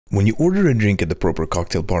When you order a drink at the proper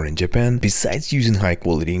cocktail bar in Japan, besides using high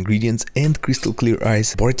quality ingredients and crystal clear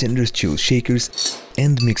ice, bartenders chill shakers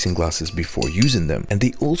and mixing glasses before using them. And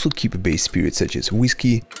they also keep a base spirit such as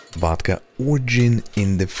whiskey, vodka or gin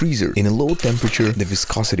in the freezer. In a low temperature, the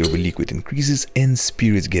viscosity of a liquid increases and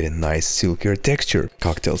spirits get a nice silkier texture.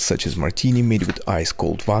 Cocktails such as martini made with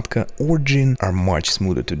ice-cold vodka or gin are much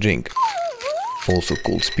smoother to drink. Also,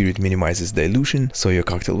 cold spirit minimizes dilution, so your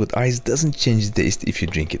cocktail with ice doesn't change the taste if you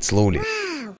drink it slowly.